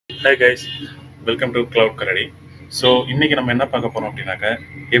Hi guys, welcome to Cloud Karadi. So இன்னைக்கு நம்ம என்ன பார்க்க போறோம் அப்படின்னாக்க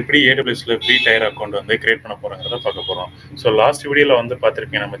எப்படி ஏடபிள்யூஎஸ்ல ஃப்ரீ டயர் அக்கௌண்ட் வந்து கிரியேட் பண்ண போறோங்கிறத பார்க்க போறோம். ஸோ லாஸ்ட் வீடியோவில் வந்து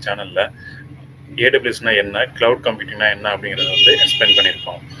பார்த்துருக்கீங்க நம்ம சேனல்ல ஏடபிள்யூஎஸ்னா என்ன, கிளவுட் கம்ப்யூட்டிங்னா என்ன அப்படிங்கிறத வந்து எக்ஸ்பிளைன்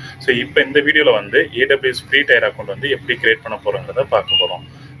பண்ணியிருக்கோம். ஸோ இப்போ இந்த வீடியோவில் வந்து ஏடபிள்யூஎஸ் ஃப்ரீ டயர் அக்கௌண்ட் வந்து எப்படி கிரியேட் பண்ண போறோங்கிறத பார்க்க போறோம்.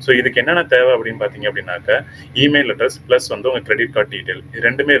 ஸோ இதுக்கு என்னென்ன தேவை அப்படின்னு பார்த்தீங்க அப்படின்னாக்க இமெயில் அட்ரஸ் ப்ளஸ் வந்து உங்கள் கிரெடிட் கார்டு டீட்டெயில் இது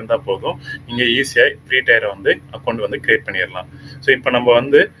ரெண்டுமே இருந்தால் போதும். நீங்கள் ஈஸியாக ஃப்ரீ டயரை வந்து அக்கௌண்ட் வந்து கிரியேட் பண்ணிடலாம். ஸோ இப்போ நம்ம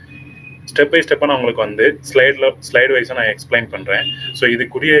வந்து ஸ்டெப் பை ஸ்டெப்பாக நான் உங்களுக்கு வந்து ஸ்லைடு வைஸாக நான் எக்ஸ்பிளைன் பண்ணுறேன். ஸோ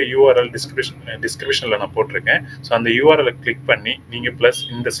இதுக்குரிய யூஆர்எல் டிஸ்கிரிப்ஷனில் நான் போட்டிருக்கேன். ஸோ அந்த யூஆர்எலை கிளிக் பண்ணி நீங்கள் ப்ளஸ்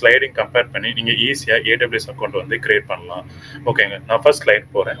இந்த ஸ்லைடிங் கம்பேர் பண்ணி நீங்கள் ஈஸியாக ஏடபிள்யூஎஸ் அக்கௌண்ட் வந்து கிரியேட் பண்ணலாம். ஓகேங்க, நான் ஃபர்ஸ்ட் ஸ்லைட்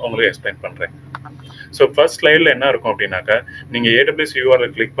போகிறேன், உங்களுக்கு எக்ஸ்பிளைன் பண்ணுறேன். ஸோ ஃபர்ஸ்ட் ஸ்லைடில் என்ன இருக்கும் அப்படின்னாக்கா நீங்கள் ஏடபிள்யூஎஸ்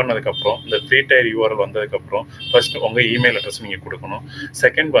யூஆர்எல் கிளிக் பண்ணதுக்கப்புறம் இந்த ஃப்ரீ டயர் யூஆர்எல் வந்ததுக்கப்புறம் ஃபர்ஸ்ட் உங்கள் இமெயில் அட்ரஸ் நீங்கள் கொடுக்கணும்.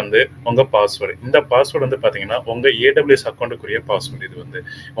 செகண்ட் வந்து உங்கள் பாஸ்வேர்டு. இந்த பாஸ்வேர்டு வந்து பார்த்தீங்கன்னா உங்கள் ஏடபிள்யூஎஸ் அக்கௌண்ட்டுக்குரிய பாஸ்வேர்டு. இது வந்து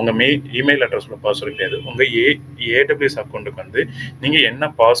உங்கள் இமெயில் அட்ரஸோட பாஸ்வேர்டு கிடையாது. உங்கள் ஏடபிள்யூஎஸ் அக்கௌண்ட்டுக்கு வந்து நீங்கள் என்ன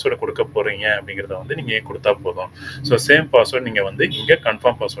பாஸ்வேர்டு கொடுக்க போகிறீங்க அப்படிங்கிறத வந்து நீங்கள் கொடுத்தா போதும். ஸோ சேம் பாஸ்வேர்டு நீங்கள் வந்து இங்கே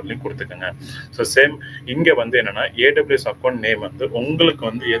கன்ஃபார்ம் பாஸ்வேர்ட்லையும் கொடுத்துக்கோங்க. ஸோ சேம் இங்கே வந்து என்னென்னா ஏடபிள்யூஎஸ் அக்கௌண்ட் நேம் வந்து உங்களுக்கு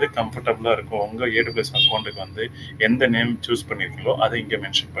வந்து எது கம்ஃபர்டபுளாக இருக்கும், உங்கள் ஏடபிள்யூஎஸ் அக்கௌண்ட்டுக்கு வந்து எந்த நேம் சூஸ் பண்ணியிருக்கீங்களோ அதை இங்கே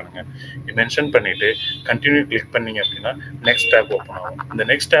மென்ஷன் பண்ணுங்கள். மென்ஷன் பண்ணிவிட்டு கண்டினியூ கிளிக் பண்ணீங்க அப்படின்னா நெக்ஸ்ட் டேப் ஓப்பன் ஆகும். இந்த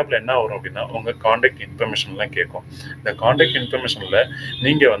நெக்ஸ்ட் டேப்பில் என்ன வரும் அப்படின்னா உங்கள் காண்டாக்ட் இன்ஃபர்மேஷன்லாம் கேட்கும். இந்த காண்டாக்ட் இன்ஃபர்மேஷனில்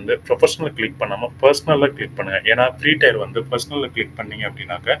நீங்கள் வந்து ப்ரொஃபஷனல் கிளிக் பண்ணாமல் பர்சனலாக கிளிக் பண்ணுங்கள். ஏன்னா ஃப்ரீ டயர் வந்து பர்சனலில் கிளிக் பண்ணீங்க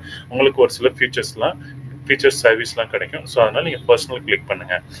அப்படின்னாக்க உங்களுக்கு ஒரு சில ஃபீச்சர்ஸ் சர்வீஸ்லாம் கிடைக்கும். ஸோ அதனால் நீங்கள் பர்சனல் கிளிக்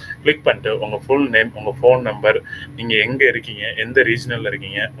பண்ணுங்கள். கிளிக் பண்ணிட்டு உங்கள் ஃபுல் நேம், உங்கள் ஃபோன் நம்பர், நீங்கள் எங்கே இருக்கீங்க, எந்த ரீஜனலில்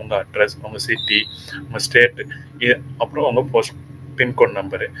இருக்கீங்க, உங்கள் அட்ரஸ், உங்கள் சிட்டி, உங்கள் ஸ்டேட்டு, அப்புறம் உங்கள் பின்கோட்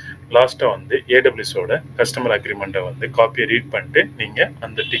நம்பரு, லாஸ்ட்டாக வந்து ஏடபிள்யூஎஸோட கஸ்டமர் அக்ரிமெண்ட்டை வந்து காப்பியை ரீட் பண்ணிட்டு நீங்கள்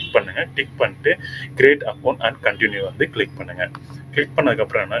அந்த டிக் பண்ணுங்கள். டிக் பண்ணிட்டு கிரியேட் அக்கௌண்ட் அண்ட் கண்டினியூ வந்து கிளிக் பண்ணுங்கள். கிளிக்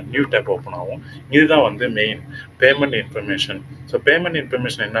பண்ணதுக்கப்புறம் என்ன நியூ டேப் ஓப்பன் ஆகும். இதுதான் வந்து main payment information. So payment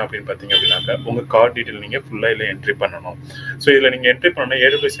information என்ன அப்படின்னு பார்த்தீங்க அப்படின்னாக்கா உங்கள் கார்டு டீட்டெயில் நீங்கள் ஃபுல்லாக இதில் என்ட்ரி பண்ணணும். ஸோ இதில் நீங்கள் என்ட்ரி பண்ணோன்னா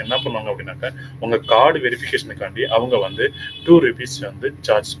ஏடபிள்யூஎஸ் என்ன பண்ணுவாங்க அப்படின்னாக்கா உங்கள் கார்டு வெரிஃபிகேஷனுக்காண்டி அவங்க வந்து ₹2 வந்து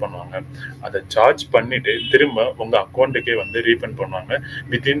சார்ஜ் பண்ணுவாங்க. அதை சார்ஜ் பண்ணிவிட்டு திரும்ப உங்கள் அக்கௌண்ட்டுக்கே வந்து ரீஃபண்ட் பண்ணுவாங்க.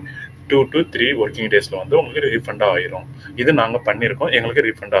 வித்தின் 2 to 3 ஒர்க்கிங் டேஸில் வந்து உங்களுக்கு ரீஃபண்டாக ஆயிரும். இது நாங்கள் பண்ணியிருக்கோம், எங்களுக்கு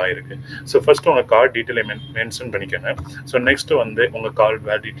ரீஃபண்டாக ஆயிருக்கு. ஸோ ஃபர்ஸ்ட் உங்கள் கார்டு டீட்டெயிலை மென்ஷன் பண்ணிக்கோங்க. ஸோ நெக்ஸ்ட் வந்து உங்கள் கார்டு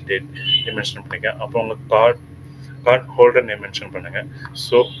வேலிடிட்டி டேட் மென்ஷன் பண்ணிக்க, அப்புறம் உங்கள் கார்டு ஹோல்டர் நேம் மென்ஷன் பண்ணுங்கள்.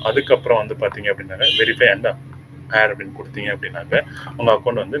 ஸோ அதுக்கப்புறம் வந்து பார்த்தீங்க அப்படின்னாக்க வெரிஃபை அண்ட் ஆட் அப்படின்னு கொடுத்தீங்க அப்படின்னாக்க உங்கள்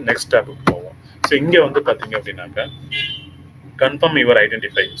அக்கௌண்ட் வந்து நெக்ஸ்ட் ஸ்டெப்புக்கு போகும். ஸோ இங்கே வந்து பார்த்தீங்க அப்படின்னாக்க கன்ஃபார்ம் யுவர்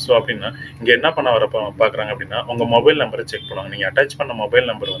ஐடென்டிஃபை. ஸோ அப்படின்னா இங்கே என்ன பண்ண பார்க்குறாங்க அப்படின்னா உங்கள் மொபைல் நம்பரை செக் பண்ணுவாங்க. நீங்கள் அட்டாச் பண்ண மொபைல்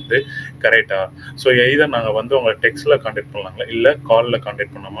நம்பர் வந்து கரெக்டாக. ஸோ இதை நாங்கள் வந்து உங்களை டெக்ஸ்ட்டில் கான்டாக்ட் பண்ணலாங்களா இல்லை காலில்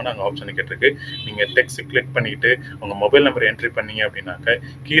கான்டாக்ட் பண்ணாமல் நாங்கள் ஆப்ஷன் கேட்டிருக்கு. நீங்கள் டெக்ஸ்ட் கிளிக் பண்ணிவிட்டு உங்கள் மொபைல் நம்பர் என்ட்ரி பண்ணீங்க அப்படின்னாக்க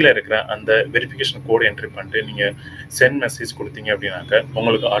கீழே இருக்கிற அந்த வெரிஃபிகேஷன் கோடு என்ட்ரி பண்ணிட்டு நீங்கள் சென்ட் மெசேஜ் கொடுத்தீங்க அப்படின்னாக்க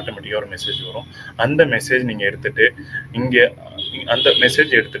உங்களுக்கு ஆட்டோமேட்டிக்காக ஒரு மெசேஜ் வரும். அந்த மெசேஜ் நீங்கள் எடுத்துகிட்டு இங்கே அந்த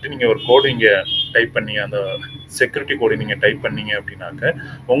மெசேஜ் எடுத்துகிட்டு நீங்கள் ஒரு கோடு இங்கே டைப் பண்ணீங்க, அந்த செக்யூரிட்டி கோடு நீங்கள் டைப் பண்ணீங்க அப்படின்னாக்க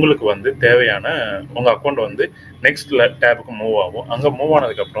உங்களுக்கு வந்து தேவையான உங்கள் அக்கௌண்ட் வந்து நெக்ஸ்ட் டேபுக்கு மூவ் ஆகும். அங்கே மூவ்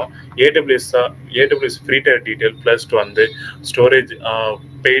ஆனதுக்கப்புறம் AWS free tyre detail plus வந்து ஸ்டோரேஜ்,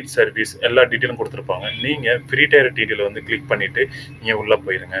 பெய்ட் சர்வீஸ் எல்லா டீட்டெயிலும் கொடுத்துருப்பாங்க. நீங்கள் ஃப்ரீ டயர் டீட்டெயில் வந்து கிளிக் பண்ணிவிட்டு நீங்கள் உள்ளே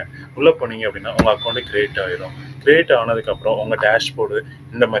போயிடுங்க. உள்ளே போனீங்க அப்படின்னா உங்கள் அக்கௌண்ட்டு கிரியேட் ஆகிடும். கிரியேட் ஆனதுக்கப்புறம் உங்கள் டேஷ்போர்டு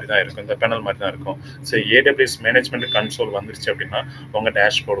இந்த மாதிரி தான் இருக்கும், இந்த பேனல் மாதிரி தான் இருக்கும். ஸோ ஏடபிள்யூஎஸ் மேனேஜ்மெண்ட் கன்சோல் வந்துருச்சு அப்படின்னா உங்கள்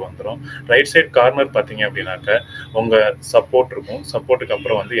டேஷ்போர்டு வந்துடும். ரைட் சைட் கார்னர் பார்த்தீங்க அப்படின்னாக்க உங்கள் சப்போர்ட் இருக்கும். சப்போர்ட்டுக்கு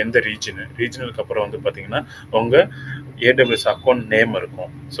அப்புறம் வந்து எந்த ரீஜனுக்கு அப்புறம் வந்து பார்த்தீங்கன்னா உங்கள் ஏடபிள்யூஎஸ் அக்கௌண்ட் நேம்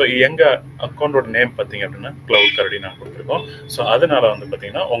இருக்கும். ஸோ எங்கள் அக்கௌண்ட்டோட நேம் பார்த்தீங்க அப்படின்னா கிளவுட் கரடி நான் கொடுத்துருக்கோம். ஸோ அதனால வந்து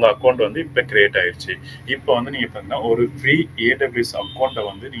பார்த்தீங்கன்னா உங்கள் அக்கௌண்ட் வந்து இப்போ கிரியேட் ஆயிடுச்சு. இப்போ வந்து நீங்கள் பார்த்தீங்கன்னா ஒரு ஃப்ரீ ஏடபிள்யூஎஸ் அக்கௌண்ட்டை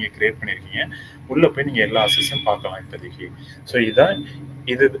வந்து நீங்கள் கிரியேட் பண்ணியிருக்கீங்க. உள்ளே போய் நீங்கள் எல்லா அசஸும் பார்க்கலாம் இப்போதைக்கு. ஸோ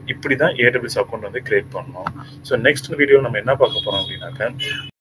இப்படி தான் ஏடபிள்யூஎஸ் அக்கௌண்ட் வந்து கிரியேட் பண்ணணும். ஸோ நெக்ஸ்ட் வீடியோ நம்ம என்ன பார்க்க போகிறோம் அப்படின்னாக்க